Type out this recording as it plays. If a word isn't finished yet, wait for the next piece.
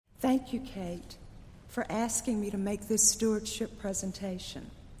Thank you, Kate, for asking me to make this stewardship presentation.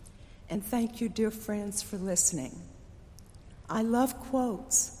 And thank you, dear friends, for listening. I love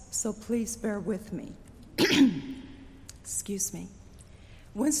quotes, so please bear with me. Excuse me.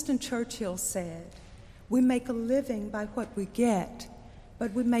 Winston Churchill said, "We make a living by what we get,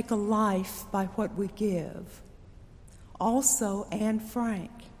 but we make a life by what we give." Also, Anne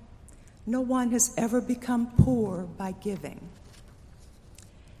Frank, "No one has ever become poor by giving."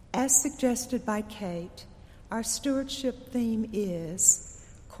 As suggested by Kate, our stewardship theme is,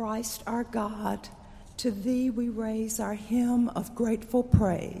 "Christ our God, to Thee we raise our hymn of grateful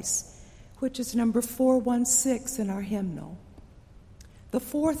praise," which is number 416 in our hymnal. The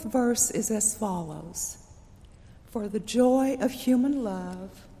fourth verse is as follows: "For the joy of human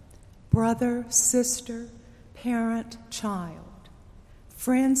love, brother, sister, parent, child,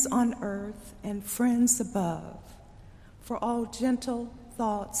 friends on earth and friends above, for all gentle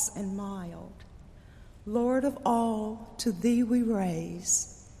thoughts and mild, Lord of all, to Thee we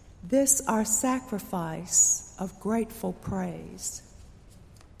raise this our sacrifice of grateful praise."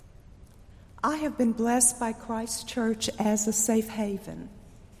 I have been blessed by Christ Church as a safe haven.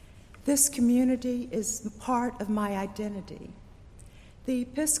 This community is part of my identity. The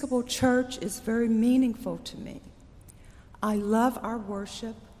Episcopal Church is very meaningful to me. I love our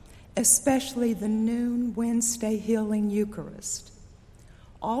worship, especially the noon Wednesday healing Eucharist.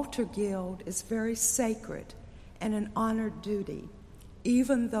 Altar Guild is very sacred and an honored duty,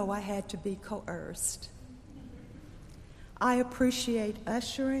 even though I had to be coerced. I appreciate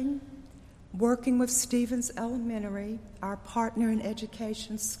ushering, working with Stevens Elementary, our partner in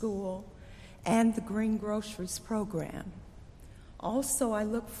education school, and the Green Groceries program. Also, I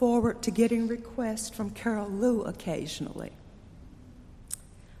look forward to getting requests from Carol Lou occasionally.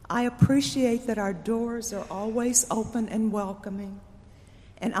 I appreciate that our doors are always open and welcoming,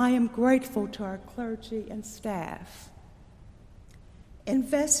 and I am grateful to our clergy and staff.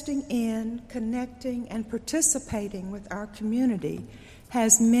 Investing in, connecting, and participating with our community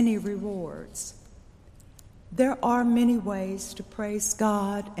has many rewards. There are many ways to praise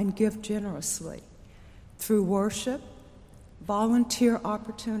God and give generously through worship, volunteer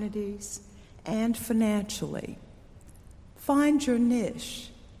opportunities, and financially. Find your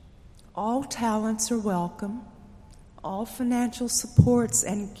niche. All talents are welcome. All financial supports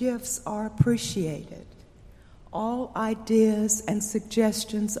and gifts are appreciated. All ideas and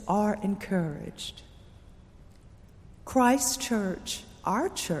suggestions are encouraged. Christ Church, our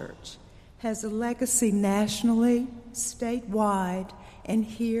church, has a legacy nationally, statewide, and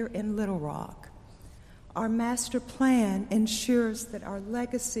here in Little Rock. Our master plan ensures that our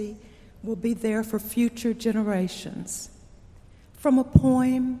legacy will be there for future generations. From a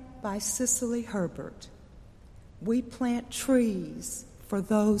poem by Cicely Herbert, "We plant trees for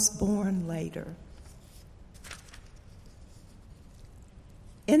those born later."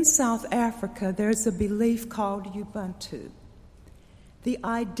 In South Africa, there's a belief called Ubuntu, the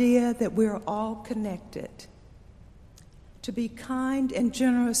idea that we're all connected. To be kind and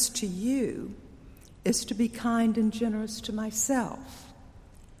generous to you is to be kind and generous to myself.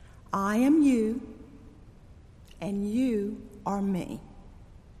 I am you, and you are me.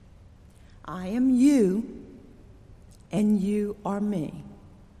 I am you, and you are me.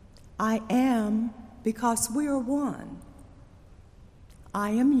 I am because we are one.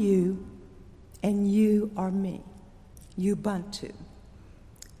 I am you, and you are me. Ubuntu.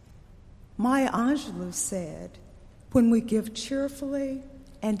 Maya Angelou said, "When we give cheerfully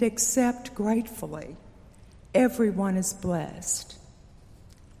and accept gratefully, everyone is blessed."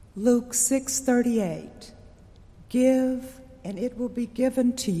 Luke 6:38, "Give, and it will be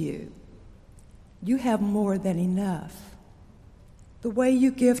given to you. You have more than enough. The way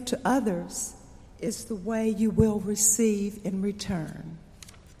you give to others is the way you will receive in return."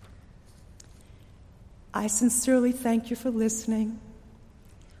 I sincerely thank you for listening.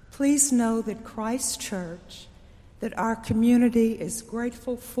 Please know that Christ Church, that our community is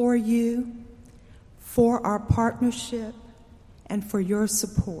grateful for you, for our partnership, and for your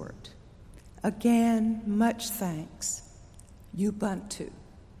support. Again, much thanks. Ubuntu.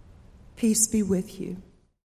 Peace be with you.